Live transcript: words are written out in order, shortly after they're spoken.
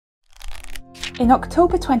In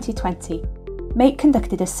October 2020, Meic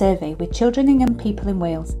conducted a survey with children and young people in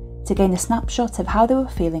Wales to gain a snapshot of how they were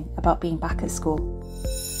feeling about being back at school.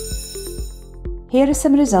 Here are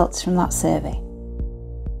some results from that survey.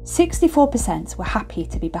 64% were happy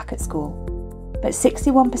to be back at school, but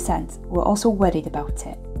 61% were also worried about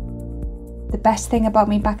it. The best thing about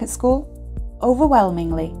being back at school?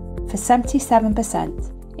 Overwhelmingly, for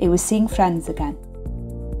 77%, it was seeing friends again.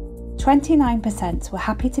 29% were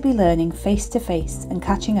happy to be learning face-to-face and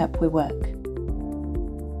catching up with work.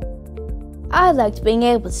 I liked being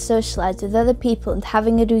able to socialise with other people and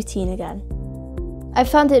having a routine again. I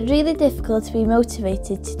found it really difficult to be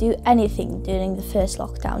motivated to do anything during the first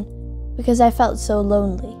lockdown because I felt so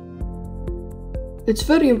lonely. It's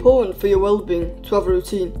very important for your well-being to have a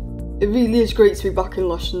routine. It really is great to be back in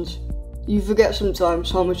lessons. You forget sometimes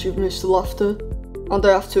how much you've missed the laughter, and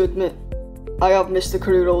I have to admit, I have missed the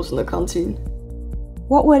curry rolls in the canteen.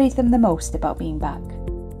 What worried them the most about being back?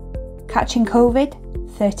 Catching COVID,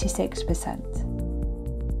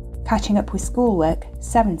 36%. Catching up with schoolwork,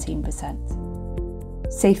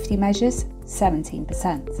 17%. Safety measures,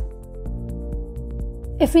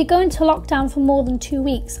 17%. If we go into lockdown for more than 2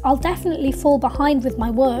 weeks, I'll definitely fall behind with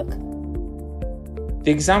my work.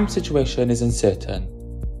 The exam situation is uncertain.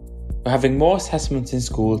 We're having more assessments in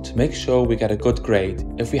school to make sure we get a good grade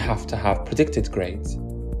if we have to have predicted grades,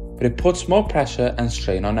 but it puts more pressure and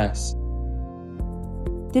strain on us.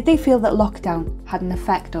 Did they feel that lockdown had an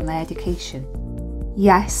effect on their education?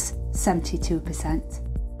 Yes, 72%.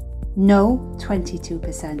 No,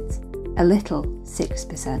 22%. A little,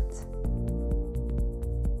 6%.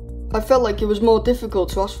 I felt like it was more difficult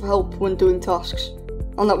to ask for help when doing tasks,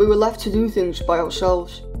 and that we were left to do things by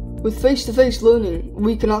ourselves. With face-to-face learning,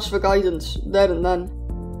 we can ask for guidance there and then.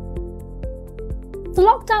 The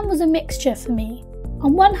lockdown was a mixture for me.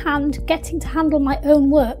 On one hand, getting to handle my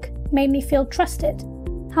own work made me feel trusted.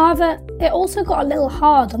 However, it also got a little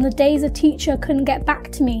hard on the days a teacher couldn't get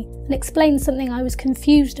back to me and explain something I was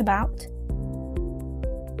confused about.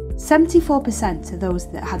 74% of those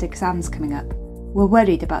that had exams coming up were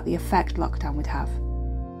worried about the effect lockdown would have.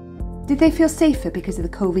 Did they feel safer because of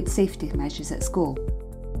the COVID safety measures at school?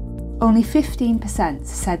 Only 15%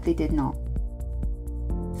 said they did not.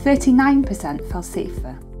 39% felt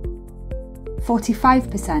safer.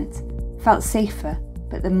 45% felt safer,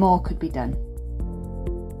 but that more could be done.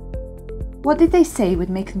 What did they say would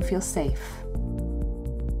make them feel safe?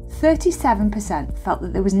 37% felt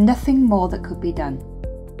that there was nothing more that could be done.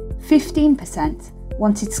 15%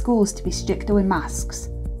 wanted schools to be stricter with masks.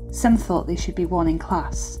 Some thought they should be worn in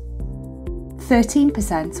class.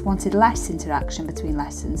 13% wanted less interaction between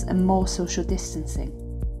lessons and more social distancing.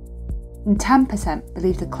 And 10%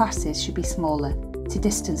 believed the classes should be smaller to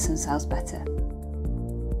distance themselves better.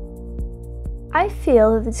 I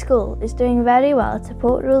feel that the school is doing very well to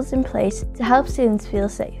put rules in place to help students feel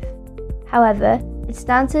safe. However, it's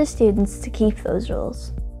down to the students to keep those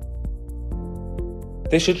rules.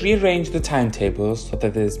 They should rearrange the timetables so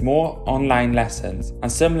that there's more online lessons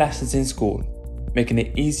and some lessons in school, making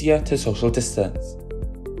it easier to social distance.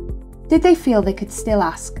 Did they feel they could still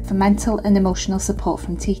ask for mental and emotional support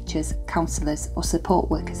from teachers, counsellors or support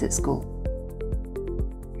workers at school?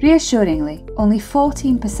 Reassuringly, only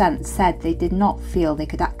 14% said they did not feel they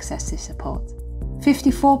could access this support.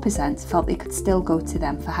 54% felt they could still go to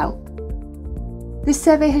them for help. This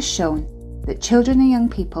survey has shown that children and young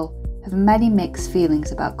people have many mixed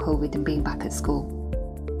feelings about COVID and being back at school.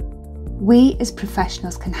 We as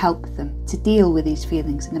professionals can help them to deal with these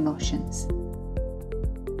feelings and emotions.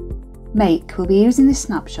 Meic will be using this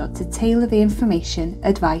snapshot to tailor the information,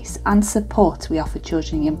 advice and support we offer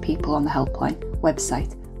children and young people on the helpline,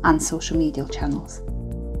 website and social media channels.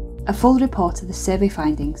 A full report of the survey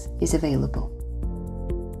findings is available.